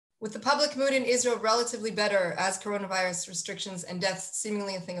With the public mood in Israel relatively better as coronavirus restrictions and deaths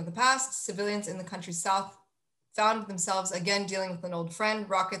seemingly a thing of the past, civilians in the country's south found themselves again dealing with an old friend,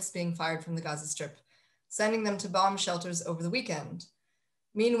 rockets being fired from the Gaza Strip, sending them to bomb shelters over the weekend.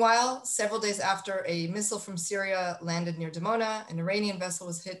 Meanwhile, several days after a missile from Syria landed near Dimona, an Iranian vessel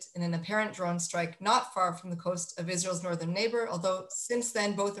was hit in an apparent drone strike not far from the coast of Israel's northern neighbor, although since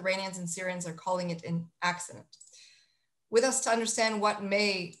then both Iranians and Syrians are calling it an accident. With us to understand what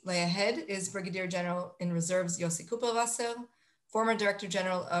may lay ahead is Brigadier General in Reserves Yossi Kuperwasser, former Director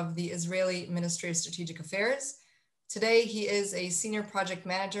General of the Israeli Ministry of Strategic Affairs. Today, he is a Senior Project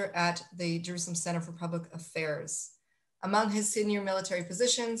Manager at the Jerusalem Center for Public Affairs. Among his senior military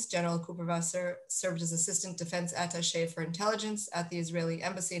positions, General Kuperwasser served as Assistant Defense Attaché for Intelligence at the Israeli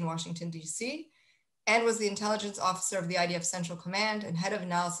Embassy in Washington, D.C., and was the Intelligence Officer of the IDF Central Command and Head of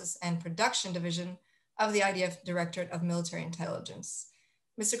Analysis and Production Division of the IDF Directorate of Military Intelligence.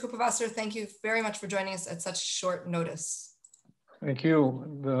 Mr. Kuperwasser, thank you very much for joining us at such short notice. Thank you.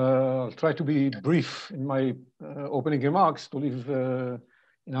 And, I'll try to be brief in my opening remarks to leave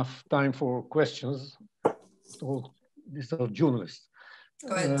enough time for questions. These are journalists.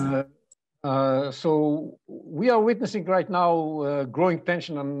 Go ahead. So we are witnessing right now growing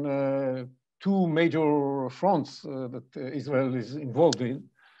tension on two major fronts that Israel is involved in.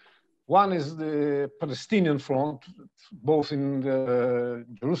 One is the Palestinian front, both in the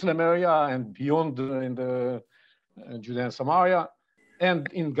Jerusalem area and beyond in the Judea and Samaria,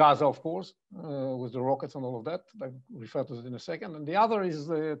 and in Gaza, of course, with the rockets and all of that. I'll refer to it in a second. And the other is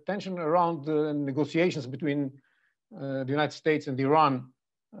the tension around the negotiations between the United States and Iran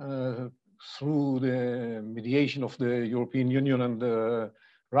through the mediation of the European Union and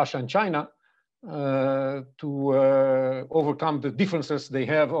Russia and China to overcome the differences they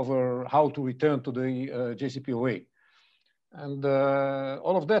have over how to return to the JCPOA. And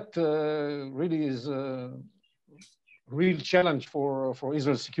all of that really is a real challenge for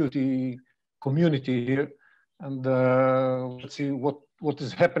Israel's security community here. And let's see what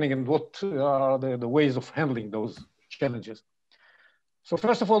is happening and what are the ways of handling those challenges. So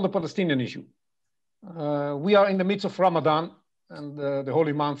first of all, the Palestinian issue. We are in the midst of Ramadan and the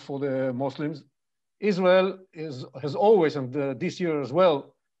holy month for the Muslims. Israel has always, and this year as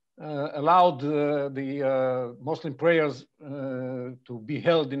well, allowed the Muslim prayers to be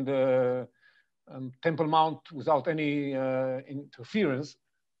held in the Temple Mount without any interference.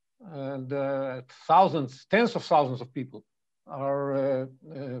 And thousands, tens of thousands of people are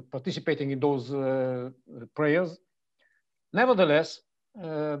participating in those prayers. Nevertheless,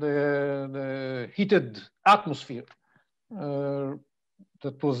 the heated atmosphere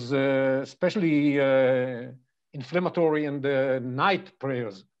that was especially inflammatory in the night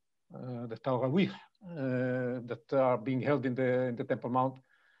prayers, the Tarawih, that are being held in the Temple Mount,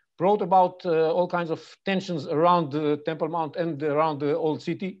 brought about all kinds of tensions around the Temple Mount and around the old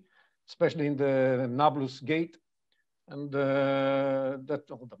city, especially in the Nablus Gate, and that,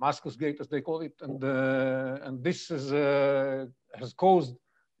 or Damascus Gate, as they call it, and this has caused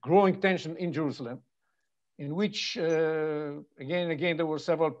growing tension in Jerusalem, in which again and again there were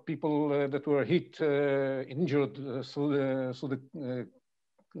several people that were hit, injured through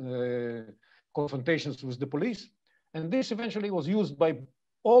the confrontations with the police, and this eventually was used by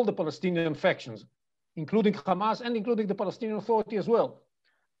all the Palestinian factions, including Hamas and including the Palestinian Authority as well,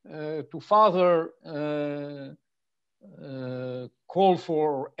 to further call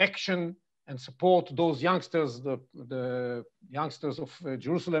for action and support those youngsters, the youngsters of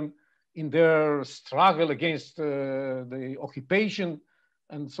Jerusalem, in their struggle against the occupation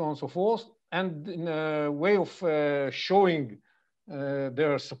and so on and so forth. And in a way of showing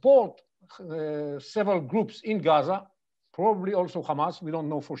their support, several groups in Gaza, probably also Hamas, we don't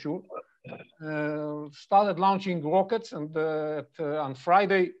know for sure, started launching rockets. And on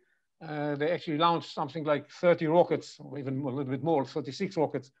Friday, they actually launched something like 30 rockets, or even a little bit more, 36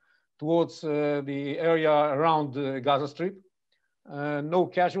 rockets, towards the area around the Gaza Strip. No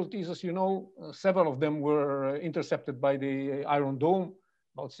casualties, as you know. Several of them were intercepted by the Iron Dome,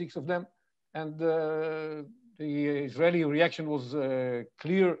 about 6 of them. And the Israeli reaction was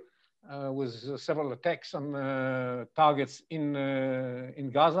clear, with several attacks on targets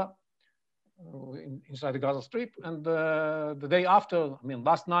in Gaza, inside the Gaza Strip. And the day after, I mean,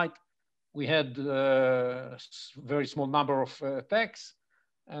 last night, we had a very small number of attacks.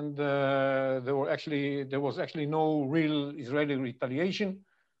 And there was actually no real Israeli retaliation.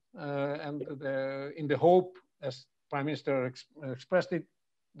 And in the hope, as Prime Minister expressed it,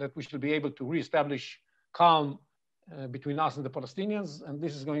 that we should be able to reestablish calm between us and the Palestinians. And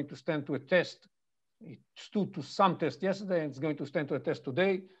this is going to stand to a test. It stood to some test yesterday, and it's going to stand to a test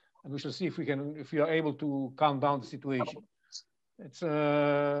today, and we shall see if we are able to calm down the situation. It's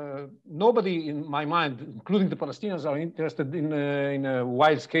nobody in my mind, including the Palestinians, are interested in a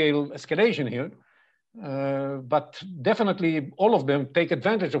wide-scale escalation here. But definitely all of them take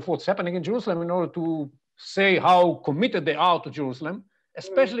advantage of what's happening in Jerusalem in order to say how committed they are to Jerusalem,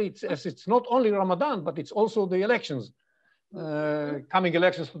 especially as it's not only Ramadan, but it's also the elections, coming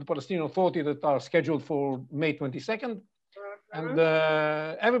elections for the Palestinian Authority that are scheduled for May 22nd. And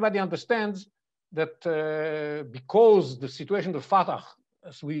everybody understands that because the situation of Fatah,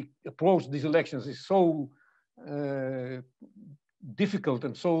 as we approach these elections, is so difficult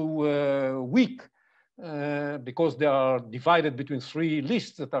and so weak, because they are divided between three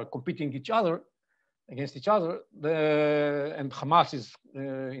lists that are competing against each other, and Hamas is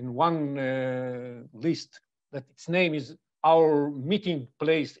in one list that its name is "Our meeting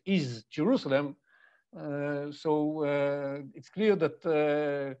place is Jerusalem." So it's clear that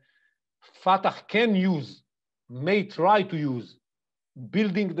Fatah may try to use,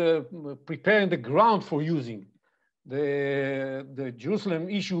 preparing the ground for using the Jerusalem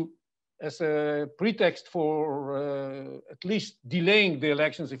issue as a pretext for at least delaying the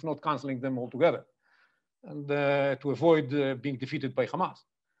elections, if not canceling them altogether, and to avoid being defeated by Hamas.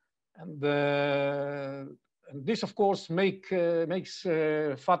 And this, of course, makes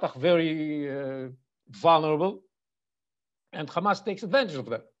Fatah very vulnerable, and Hamas takes advantage of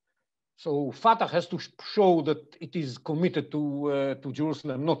that. So Fatah has to show that it is committed to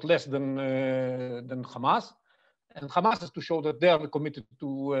Jerusalem not less than Hamas, and Hamas has to show that they are committed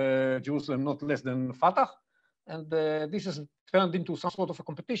to Jerusalem not less than Fatah. And this has turned into some sort of a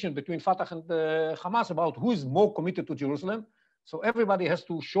competition between Fatah and Hamas about who is more committed to Jerusalem. So everybody has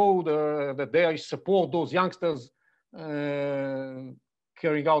to show that they support those youngsters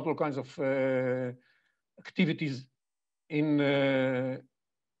carrying out all kinds of activities in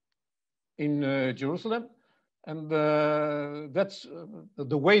Jerusalem. And that's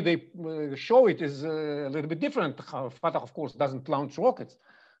the way they show it is a little bit different. Fatah, of course, doesn't launch rockets,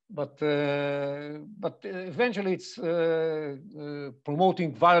 but eventually it's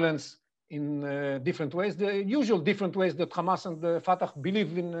promoting violence in different ways, the usual different ways that Hamas and Fatah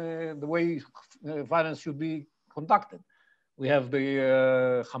believe in the way violence should be conducted. We have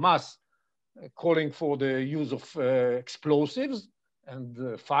the Hamas calling for the use of explosives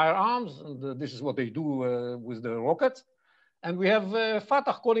and firearms, and this is what they do with the rockets. And we have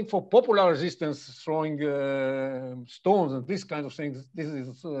Fatah calling for popular resistance, throwing stones and these kinds of things. This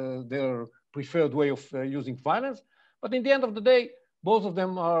is their preferred way of using violence. But in the end of the day, both of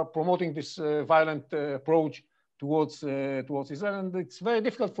them are promoting this violent approach towards Israel, and it's very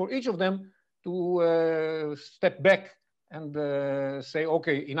difficult for each of them to step back and say,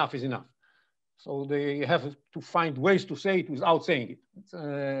 okay, enough is enough. So they have to find ways to say it without saying it.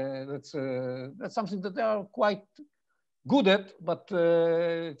 That's something that they are quite good at, but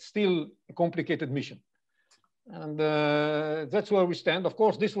it's still a complicated mission. And that's where we stand. Of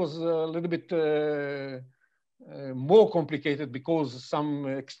course, this was a little bit more complicated because some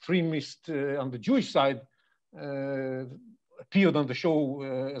extremists on the Jewish side appeared on the show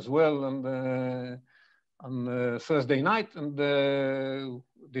as well on Thursday night, and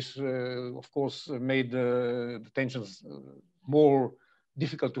this, of course, made the tensions more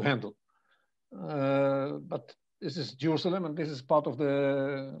difficult to handle. But this is Jerusalem, and this is part of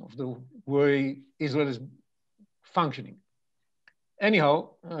the way Israel is functioning. Anyhow,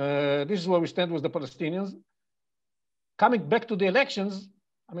 this is where we stand with the Palestinians. Coming back to the elections,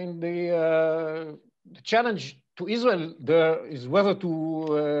 I mean, the challenge to Israel there is whether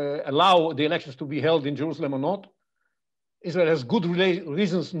to allow the elections to be held in Jerusalem or not. Israel has good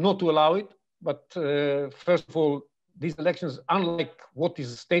reasons not to allow it, but first of all, these elections, unlike what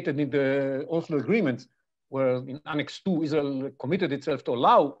is stated in the Oslo agreements, where in Annex 2, Israel committed itself to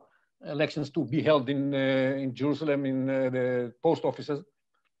allow elections to be held in Jerusalem in the post offices.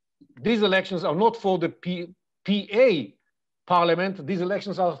 These elections are not for the PA parliament. These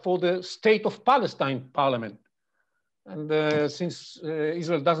elections are for the State of Palestine parliament. And since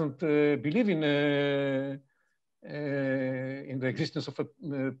Israel doesn't believe in the existence of a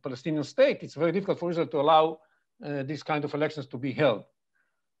Palestinian state, it's very difficult for Israel to allow these kind of elections to be held.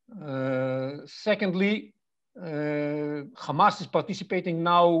 Secondly, Hamas is participating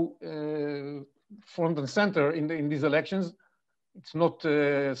now front and center in these elections. It's not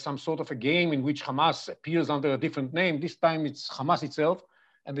some sort of a game in which Hamas appears under a different name. This time it's Hamas itself,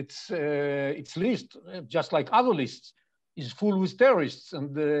 and its list, just like other lists, is full with terrorists.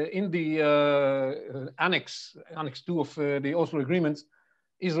 And in the Annex 2 of the Oslo agreements,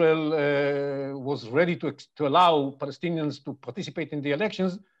 Israel was ready to allow Palestinians to participate in the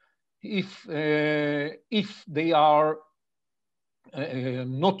elections if they are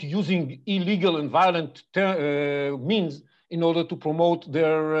not using illegal and violent means in order to promote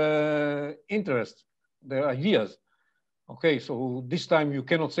their interests, their ideas. Okay, so this time you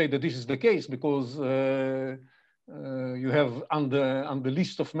cannot say that this is the case because you have on the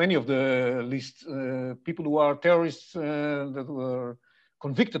list of many of the list people who are terrorists that were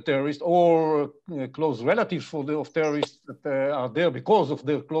convicted terrorists or close relatives of terrorists that are there because of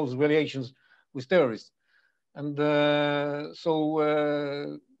their close relations with terrorists. And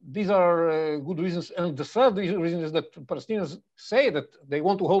so these are good reasons. And the third reason is that Palestinians say that they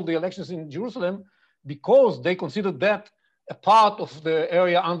want to hold the elections in Jerusalem because they consider that a part of the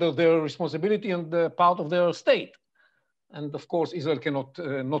area under their responsibility and part of their state. And of course, Israel cannot,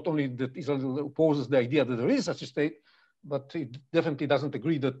 not only that Israel opposes the idea that there is such a state, but it definitely doesn't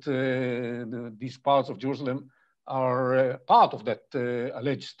agree that these parts of Jerusalem are part of that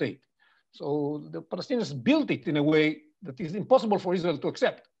alleged state. So the Palestinians built it in a way that is impossible for Israel to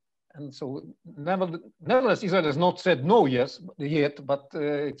accept. And so nevertheless, Israel has not said no yet, but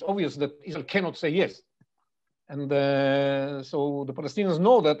it's obvious that Israel cannot say yes. And so the Palestinians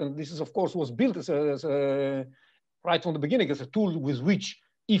know that, and this is, of course, was built as a right from the beginning as a tool with which,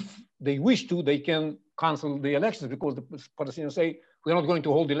 if they wish to, they can cancel the elections, because the Palestinians say, we're not going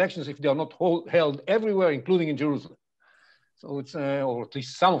to hold elections if they are not held everywhere, including in Jerusalem. So it's, or at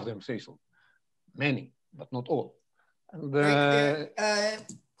least some of them say so. Many, but not all. And,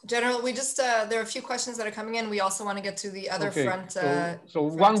 General, we just, there are a few questions that are coming in. We also want to get to the other front. So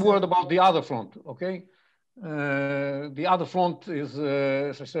one word about the other front, okay? The other front is,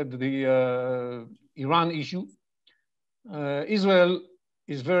 as I said, the Iran issue. Israel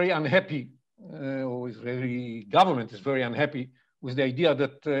is very unhappy, or Israeli government is very unhappy with the idea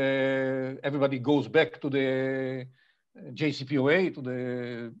that everybody goes back to the JCPOA, to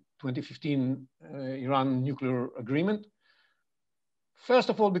the 2015 Iran nuclear agreement. First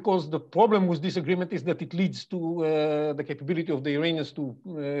of all, because the problem with this agreement is that it leads to the capability of the Iranians to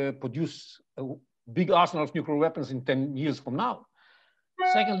produce a big arsenal of nuclear weapons in 10 years from now.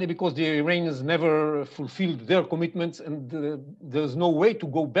 Secondly, because the Iranians never fulfilled their commitments, and there's no way to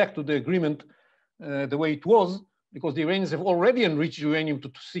go back to the agreement the way it was, because the Iranians have already enriched uranium to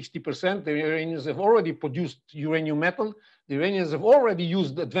 60%. The Iranians have already produced uranium metal. The Iranians have already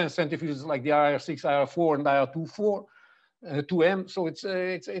used advanced centrifuges like the IR6, IR4, and IR2M. So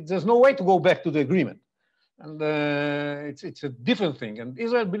there's no way to go back to the agreement. And it's a different thing. And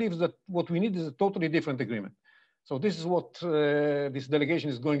Israel believes that what we need is a totally different agreement. So this is what this delegation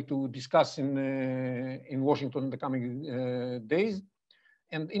is going to discuss in Washington in the coming days.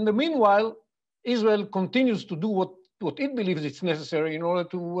 And in the meanwhile, Israel continues to do what it believes is necessary in order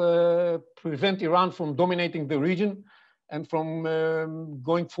to prevent Iran from dominating the region and from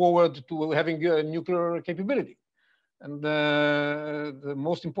going forward to having a nuclear capability. And the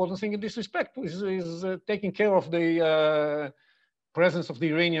most important thing in this respect is taking care of the presence of the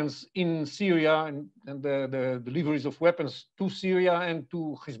Iranians in Syria and the deliveries of weapons to Syria and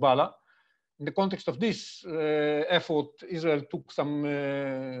to Hezbollah. In the context of this effort, Israel took some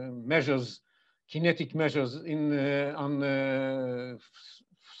measures, kinetic measures on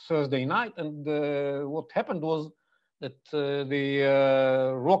Thursday night. And what happened was that the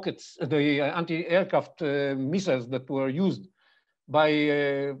rockets, the anti-aircraft missiles that were used by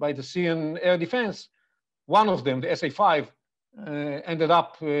the Syrian air defense, one of them, the SA-5, ended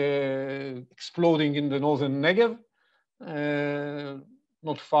up exploding in the northern Negev,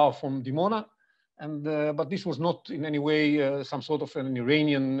 not far from Dimona. And, but this was not in any way some sort of an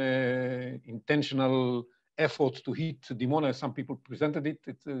Iranian intentional effort to hit Dimona, as some people presented it.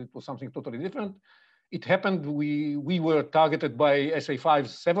 It was something totally different. It happened, we were targeted by SA-5s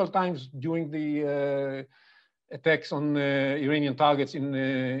several times during the attacks on Iranian targets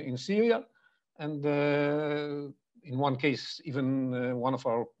in Syria. And in one case, even one of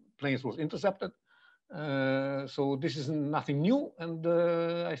our planes was intercepted. So this is nothing new. And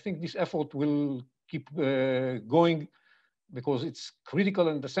I think this effort will keep going, because it's critical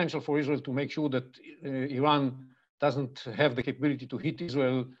and essential for Israel to make sure that Iran doesn't have the capability to hit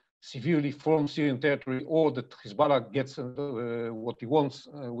Israel severely from Syrian territory, or that Hezbollah gets what he wants,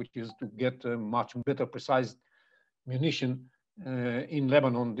 which is to get much better precise munition in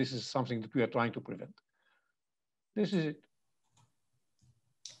Lebanon. This is something that we are trying to prevent. This is it.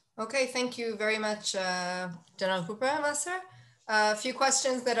 Okay, thank you very much, General Kuperwasser. A few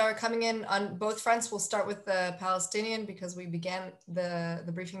questions that are coming in on both fronts. We'll start with the Palestinian because we began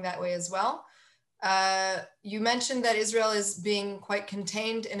the briefing that way as well. You mentioned that Israel is being quite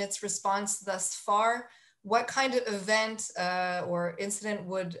contained in its response thus far. what kind of event or incident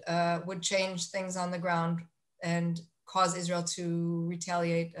would change things on the ground and cause Israel to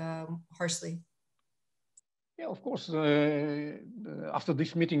retaliate harshly? Yeah, of course. After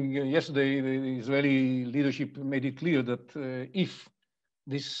this meeting yesterday, the Israeli leadership made it clear that if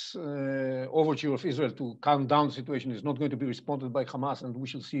this overture of Israel to calm down the situation is not going to be responded by Hamas, and we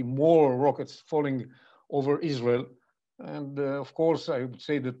shall see more rockets falling over Israel. And of course, I would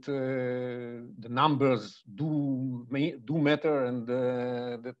say that the numbers do matter, and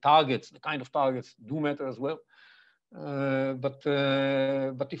the targets, the kind of targets, do matter as well. But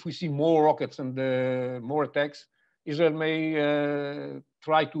if we see more rockets and more attacks, Israel may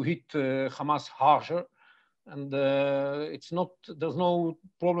try to hit Hamas harsher. And there's no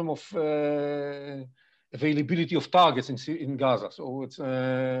problem of availability of targets in Gaza. So it's,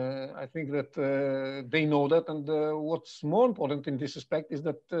 I think that they know that. And what's more important in this respect is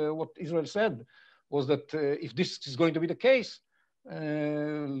that what Israel said was that if this is going to be the case,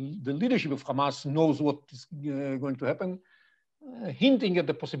 the leadership of Hamas knows what is going to happen, hinting at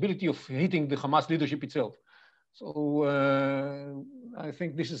the possibility of hitting the Hamas leadership itself. So I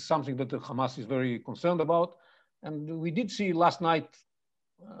think this is something that the Hamas is very concerned about. And we did see last night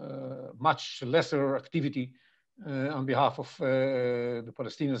much lesser activity on behalf of the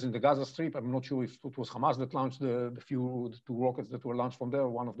Palestinians in the Gaza Strip. I'm not sure if it was Hamas that launched the two rockets that were launched from there.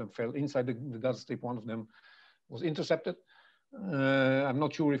 One of them fell inside the Gaza Strip. One of them was intercepted. I'm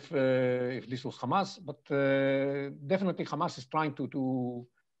not sure if this was Hamas, but definitely Hamas is trying to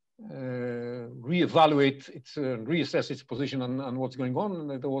reevaluate reassess its position on what's going on. And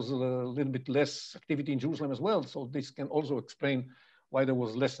there was a little bit less activity in Jerusalem as well. So this can also explain why there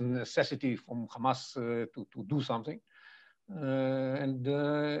was less necessity from Hamas to do something.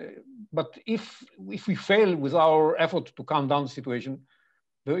 But if we fail with our effort to calm down the situation,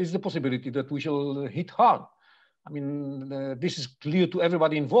 there is the possibility that we shall hit hard. I mean, this is clear to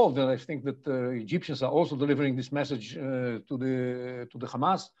everybody involved, and I think that the Egyptians are also delivering this message to the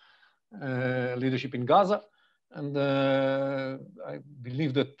Hamas leadership in Gaza, and I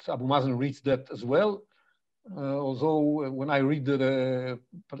believe that Abu Mazen reads that as well. Although when I read the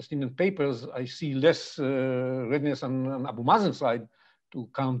Palestinian papers, I see less readiness on Abu Mazen's side to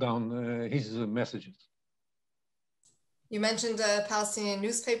calm down his messages. You mentioned Palestinian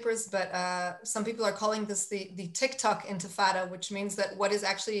newspapers, but some people are calling this the TikTok intifada, which means that what is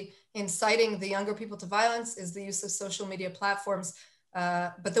actually inciting the younger people to violence is the use of social media platforms.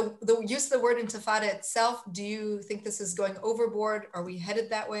 But the use of the word intifada itself, do you think this is going overboard? Are we headed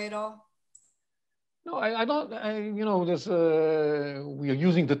that way at all? No, I don't. You know, we are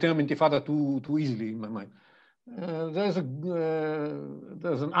using the term intifada too easily in my mind. There's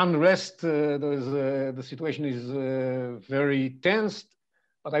an unrest. The situation is very tensed,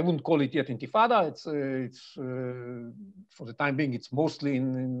 but I wouldn't call it yet intifada. It's for the time being, it's mostly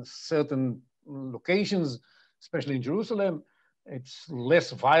in certain locations, especially in Jerusalem. It's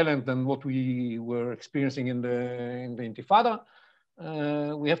less violent than what we were experiencing in the intifada.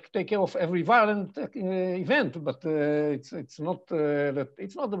 We have to take care of every violent event, but it's not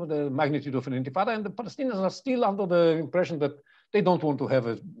the magnitude of an intifada, and the Palestinians are still under the impression that they don't want to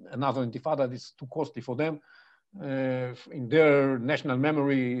have another intifada. It's too costly for them. In their national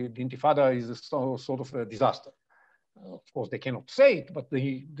memory, the intifada is sort of a disaster. Of course, they cannot say it, but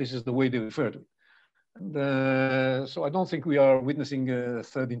this is the way they refer to it. And, so I don't think we are witnessing a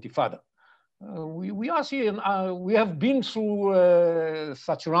third intifada. We are seeing, we have been through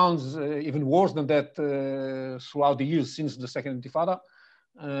such rounds, even worse than that, throughout the years since the second intifada.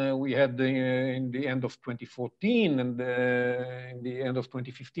 We had in the end of 2014 and in the end of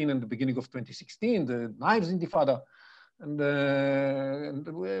 2015 and the beginning of 2016, the knives intifada. And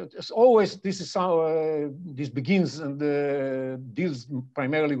as always, this is how this begins and deals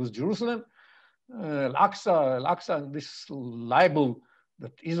primarily with Jerusalem. Al-Aqsa, and this libel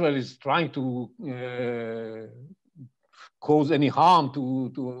that Israel is trying to cause any harm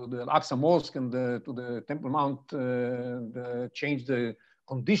to the Al-Aqsa Mosque and to the Temple Mount, change the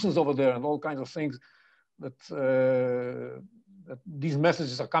conditions over there and all kinds of things, that these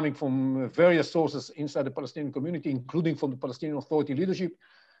messages are coming from various sources inside the Palestinian community, including from the Palestinian Authority leadership.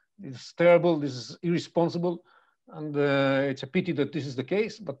 It's terrible, this is irresponsible, and it's a pity that this is the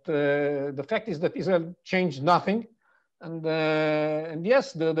case, but the fact is that Israel changed nothing. And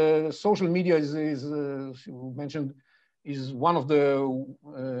yes, the social media is you mentioned, is one of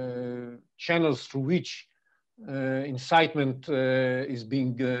the channels through which incitement is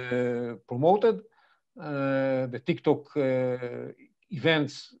being promoted. The TikTok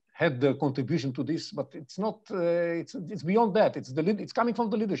events had the contribution to this, but it's not. It's beyond that. It's coming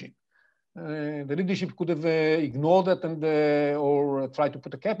from the leadership. The leadership could have ignored that and or tried to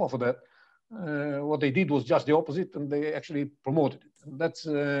put a cap over that. What they did was just the opposite, and they actually promoted it. And that's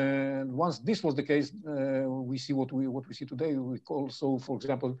once this was the case, we see what we see today. We also, for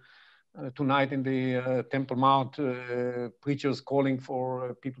example, tonight in the Temple Mount, preachers calling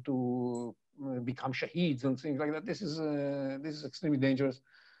for people to become shaheeds and things like that. This is extremely dangerous,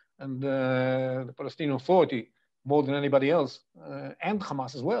 and the Palestinian Authority, more than anybody else, and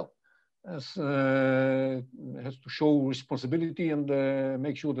Hamas as well, has to show responsibility and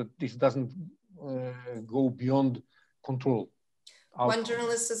make sure that this doesn't go beyond control. One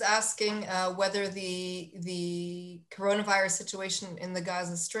journalist is asking whether the coronavirus situation in the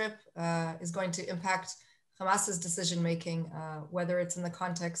Gaza Strip is going to impact Hamas's decision-making, whether it's in the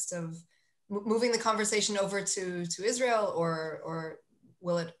context of moving the conversation over to Israel, or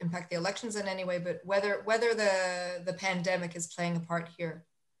will it impact the elections in any way, but whether the pandemic is playing a part here.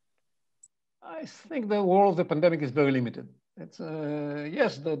 I think the role of the pandemic is very limited. It's,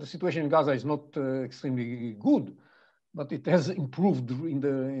 yes, the situation in Gaza is not extremely good, but it has improved in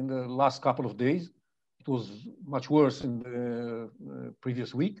the last couple of days. It was much worse in the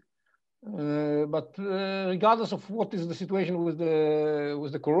previous week. But regardless of what is the situation with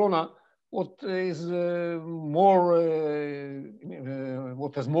the corona, what is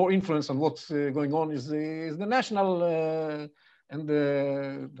what has more influence on what's going on is the national and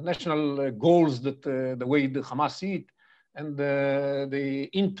the national goals that the way the Hamas see it, and the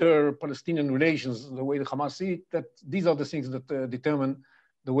inter-Palestinian relations, the way the Hamas see it, that these are the things that determine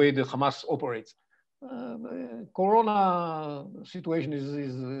the way the Hamas operates. The corona situation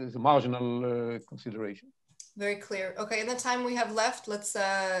is a marginal consideration. Very clear. Okay, in the time we have left, let's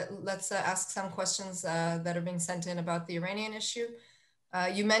ask some questions that are being sent in about the Iranian issue.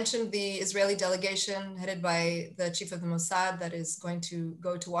 You mentioned the Israeli delegation headed by the chief of the Mossad that is going to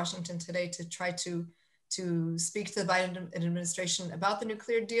go to Washington today to try to speak to the Biden administration about the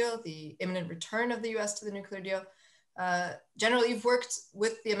nuclear deal, the imminent return of the US to the nuclear deal. Generally, you've worked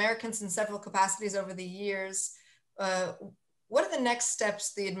with the Americans in several capacities over the years. What are the next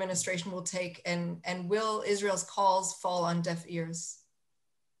steps the administration will take, and will Israel's calls fall on deaf ears?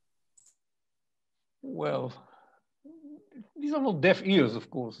 Well, these are not deaf ears, of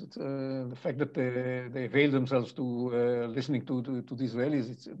course. It's the fact that they avail themselves to listening to the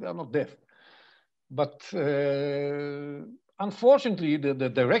Israelis, they are not deaf. But unfortunately, the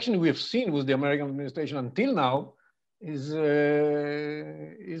direction we have seen with the American administration until now is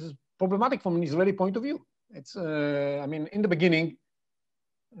problematic from an Israeli point of view. It's, I mean, in the beginning,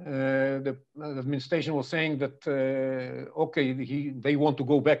 the administration was saying that, okay, they want to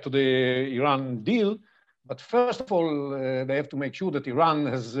go back to the Iran deal, but first of all, they have to make sure that Iran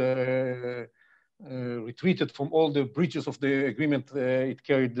has retreated from all the breaches of the agreement it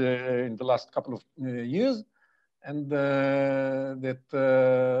carried in the last couple of years, and that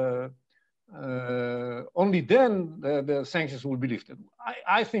only then the sanctions will be lifted.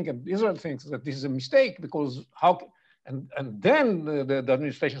 I think, and Israel thinks, that this is a mistake, because and then the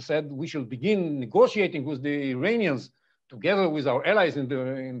administration said we shall begin negotiating with the Iranians together with our allies in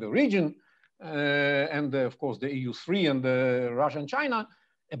the region, and of course the EU3 and Russia and China,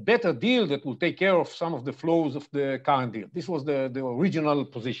 a better deal that will take care of some of the flaws of the current deal. This was the original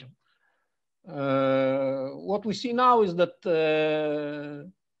position. What we see now is that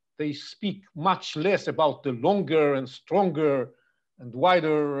they speak much less about the longer and stronger and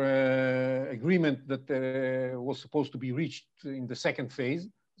wider agreement that was supposed to be reached in the second phase.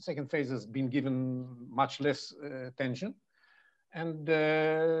 The second phase has been given much less attention. And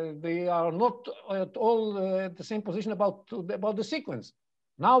they are not at all at the same position about the sequence.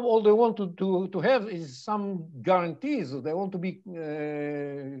 Now all they want to have is some guarantees. They want to be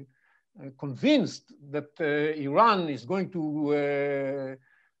convinced that Iran is going to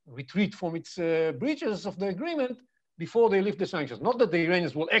retreat from its breaches of the agreement before they lift the sanctions. Not that the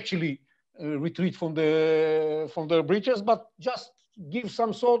Iranians will actually retreat from their breaches, but just give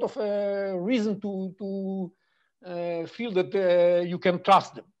some sort of reason to feel that you can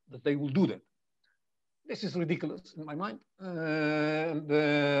trust them, that they will do that. This is ridiculous in my mind,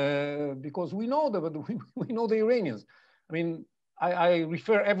 because we know we know the Iranians. I mean, I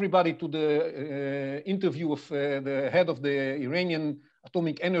refer everybody to the interview of the head of the Iranian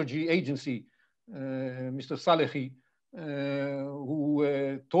Atomic Energy Agency, Mr. Salehi, who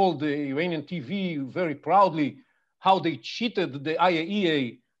told the Iranian TV very proudly how they cheated the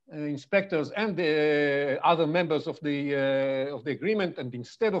IAEA inspectors and the other members of the agreement, and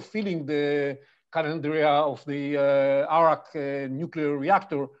instead of filling the calendaria of the Arak nuclear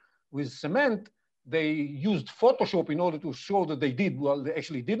reactor with cement, they used Photoshop in order to show that they did. Well, they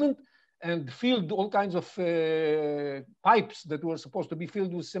actually didn't. and filled all kinds of pipes that were supposed to be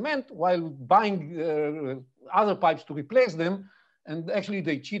filled with cement while buying other pipes to replace them. And actually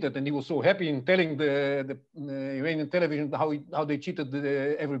they cheated, and he was so happy in telling the Iranian television how they cheated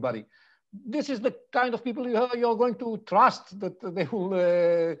everybody. This is the kind of people you're going to trust that they will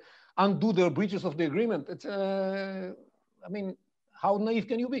undo their breaches of the agreement. It's, I mean, how naive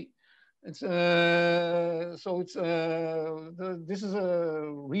can you be? It's, this is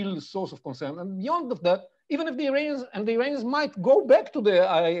a real source of concern. And beyond of that, even if the Iranians might go back to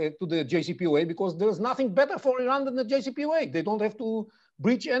the JCPOA, because there's nothing better for Iran than the JCPOA. They don't have to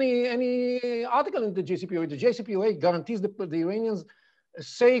breach any article in the JCPOA. The JCPOA guarantees the Iranians a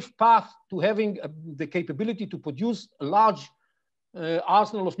safe path to having the capability to produce a large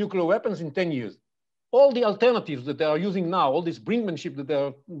arsenal of nuclear weapons in 10 years. All the alternatives that they are using now, all this brinkmanship that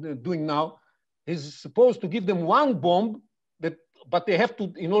they're doing now, is supposed to give them one bomb, but they have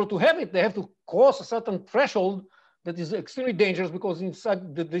to, in order to have it, they have to cross a certain threshold that is extremely dangerous, because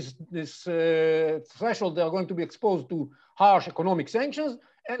inside this threshold, they are going to be exposed to harsh economic sanctions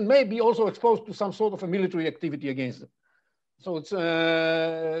and maybe also exposed to some sort of a military activity against them. So it's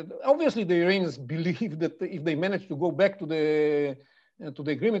obviously the Iranians believe that if they manage to go back to the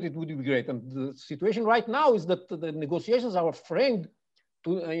agreement, it would be great. And the situation right now is that the negotiations are framed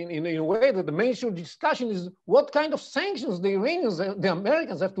in a way that the mainstream discussion is what kind of sanctions the Iranians, the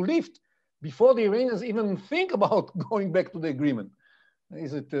Americans have to lift before the Iranians even think about going back to the agreement.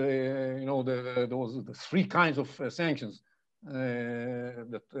 Is it, you know, those the three kinds of sanctions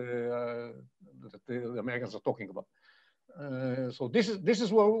that the Americans are talking about. So this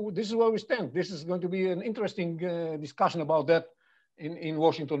is where we stand. This is going to be an interesting discussion about that in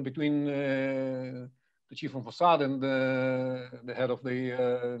Washington between the chief of Mossad and the head of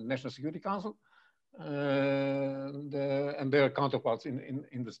the National Security Council and their counterparts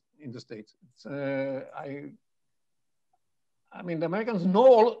in the States. I mean, the Americans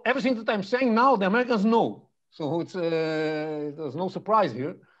know everything that I'm saying now. The Americans know, so it's there's no surprise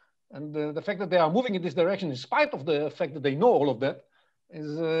here. And the fact that they are moving in this direction, in spite of the fact that they know all of that,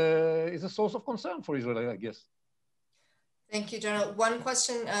 is a source of concern for Israel, I guess. Thank you, General. One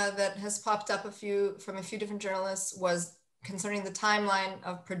question that has popped up from a few different journalists was concerning the timeline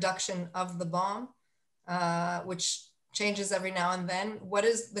of production of the bomb, which changes every now and then. What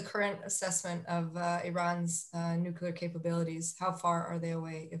is the current assessment of Iran's nuclear capabilities? How far are they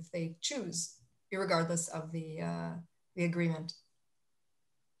away if they choose, regardless of the agreement?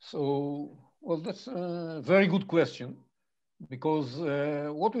 So, well, that's a very good question, because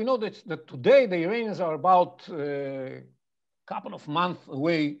what we know that today the Iranians are about a couple of months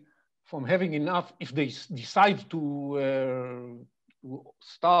away from having enough, if they decide to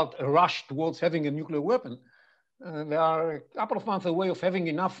start a rush towards having a nuclear weapon, they are a couple of months away of having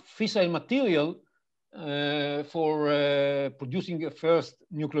enough fissile material for producing a first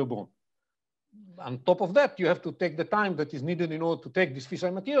nuclear bomb. On top of that, you have to take the time that is needed in order to take this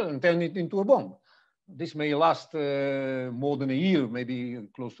fissile material and turn it into a bomb. This may last more than a year, maybe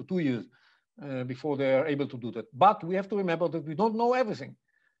close to 2 years before they are able to do that. But we have to remember that we don't know everything.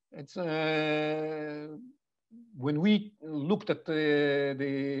 It's when we looked at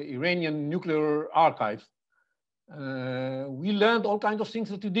the Iranian nuclear archives, we learned all kinds of things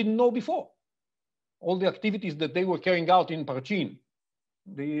that we didn't know before. All the activities that they were carrying out in Parchin,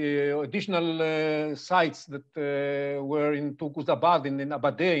 the additional sites that were in Turkuzabad, in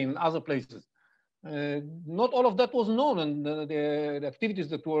Abadeh, in other places. Not all of that was known, and the activities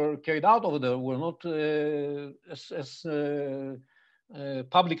that were carried out over there were not as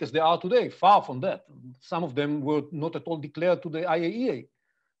public as they are today, far from that. Some of them were not at all declared to the IAEA.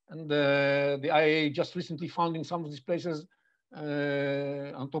 And the IAEA just recently found in some of these places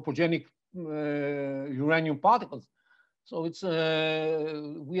anthropogenic uranium particles. So it's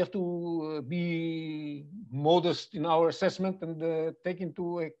we have to be modest in our assessment and take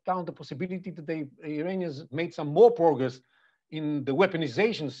into account the possibility that the Iranians made some more progress in the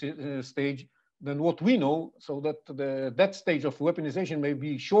weaponization stage than what we know, so that that stage of weaponization may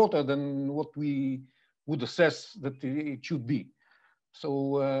be shorter than what we would assess that it should be.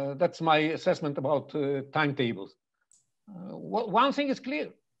 So that's my assessment about timetables. One thing is clear.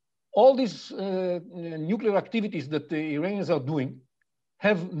 All these nuclear activities that the Iranians are doing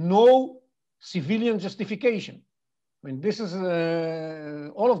have no civilian justification. I mean, this is,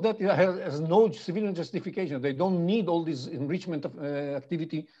 all of that has no civilian justification. They don't need all this enrichment of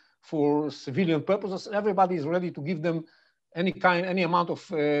activity for civilian purposes. Everybody is ready to give them any amount of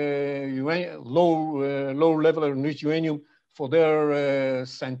low level enriched uranium for their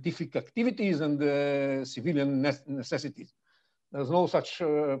scientific activities and civilian necessities. There's no such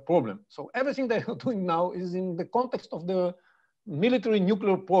problem. So everything they are doing now is in the context of the military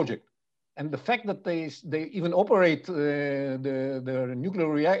nuclear project. And the fact that they even operate the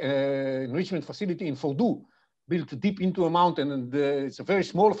nuclear enrichment facility in Fordow, built deep into a mountain, and it's a very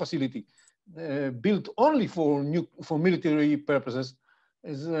small facility, built only for military purposes,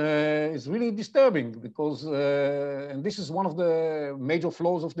 is really disturbing, because and this is one of the major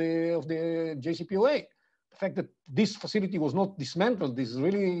flaws of the JCPOA. The fact that this facility was not dismantled is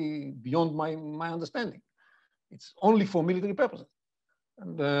really beyond my understanding. It's only for military purposes.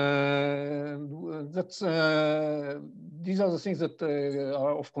 And these are the things that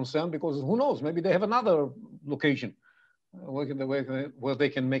are of concern, because who knows, maybe they have another location where they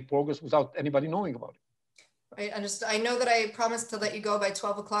can make progress without anybody knowing about it. Right, understood. I know that I promised to let you go by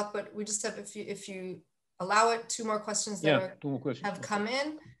 12 o'clock, but we just have, if you allow it, two more questions that have come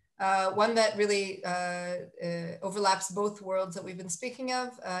in. One that really overlaps both worlds that we've been speaking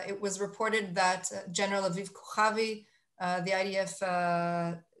of. It was reported that General Aviv Kochavi, the IDF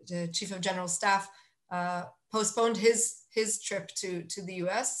the Chief of General Staff, postponed his trip to the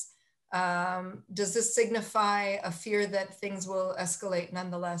US. Does this signify a fear that things will escalate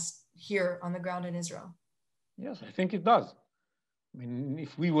nonetheless here on the ground in Israel? Yes, I think it does. I mean,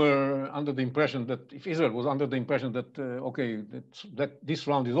 if we were under the impression that, if Israel was under the impression that, okay, that this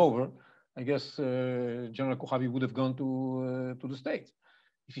round is over, I guess General Kochavi would have gone to the States.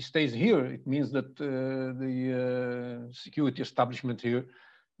 If he stays here, it means that the security establishment here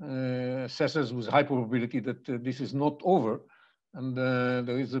assesses with high probability that this is not over, and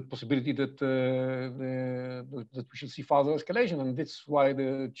there is a possibility that that we shall see further escalation, and that's why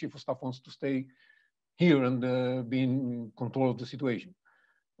the Chief of Staff wants to stay here and be in control of the situation.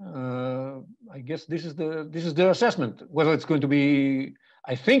 I guess this is their assessment. Whether it's going to be,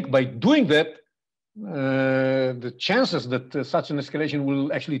 I think by doing that, the chances that such an escalation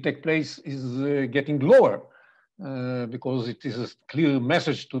will actually take place is getting lower, because it is a clear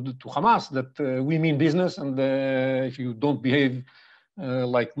message to Hamas that we mean business, and if you don't behave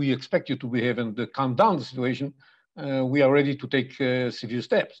like we expect you to behave and calm down the situation, we are ready to take severe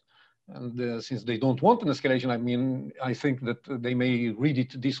steps. And since they don't want an escalation, I mean, I think that they may read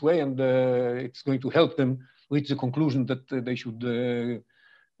it this way, and it's going to help them reach the conclusion that they should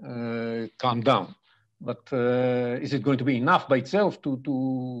calm down. But is it going to be enough by itself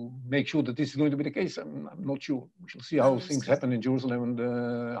to make sure that this is going to be the case? I'm not sure. We shall see how things happen in Jerusalem and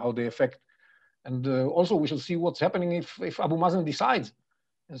how they affect. And also we shall see what's happening if Abu Mazen decides,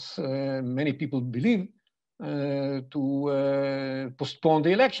 as many people believe, to postpone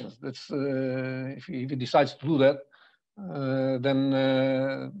the elections. That's if he decides to do that, then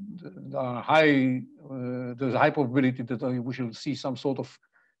there's a high probability that we shall see some sort of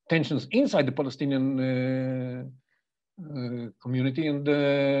tensions inside the Palestinian community,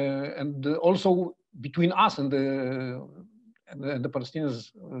 and also between us and the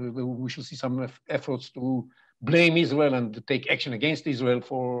Palestinians. We shall see some efforts to blame Israel and take action against Israel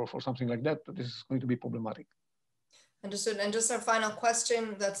for something like that. This is going to be problematic. Understood. And just our final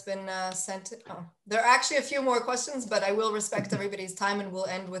question that's been sent. Oh, there are actually a few more questions, but I will respect everybody's time, and we'll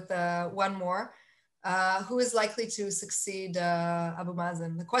end with one more. Who is likely to succeed Abu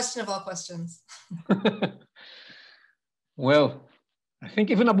Mazen? The question of all questions. Well, I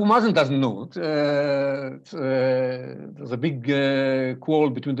think even Abu Mazen doesn't know. There's a big quarrel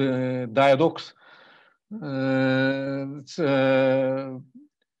between the diadoques.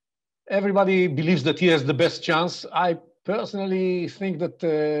 Everybody believes that he has the best chance. I personally think that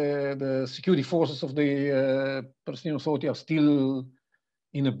the security forces of the Palestinian Authority are still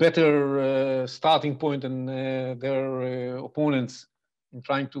in a better starting point than their opponents in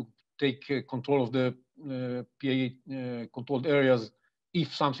trying to take control of the PA controlled areas.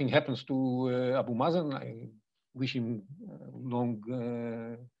 If something happens to Abu Mazen, I wish him long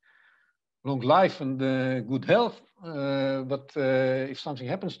life and good health. But if something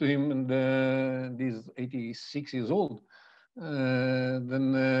happens to him, and he's 86 years old,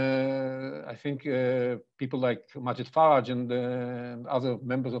 then I think people like Majid Faraj and other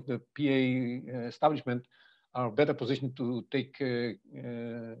members of the PA establishment are better positioned to take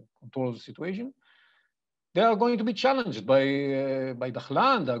control of the situation. They are going to be challenged by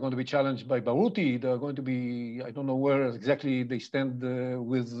Dahlan. They are going to be challenged by Baruti. They are going to be, I don't know where exactly they stand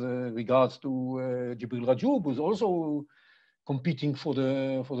with regards to Jibril Rajoub, who's also competing for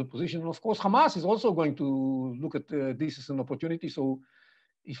the position. And of course, Hamas is also going to look at this as an opportunity. So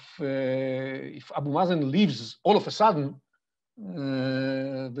if Abu Mazen leaves all of a sudden,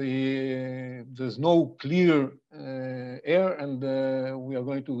 there's no clear air, and we are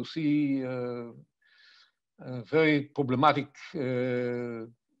going to see very problematic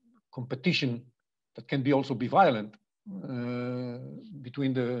competition that can be also be violent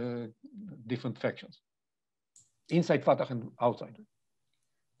between the different factions, inside Fatah and outside.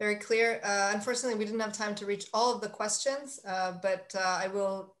 Very clear. Unfortunately, we didn't have time to reach all of the questions, but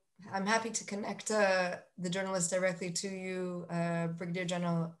I'm happy to connect the journalist directly to you, Brigadier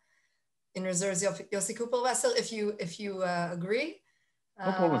General in Reserves Yossi Kuperwasser, if you agree.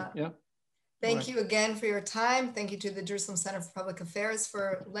 No problem, yeah. Thank you again for your time. Thank you to the Jerusalem Center for Public Affairs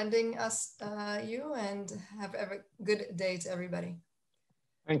for lending us you, and have a good day to everybody.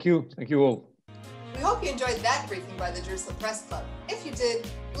 Thank you all. We hope you enjoyed that briefing by the Jerusalem Press Club. If you did,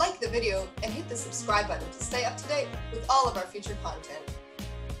 like the video and hit the subscribe button to stay up to date with all of our future content.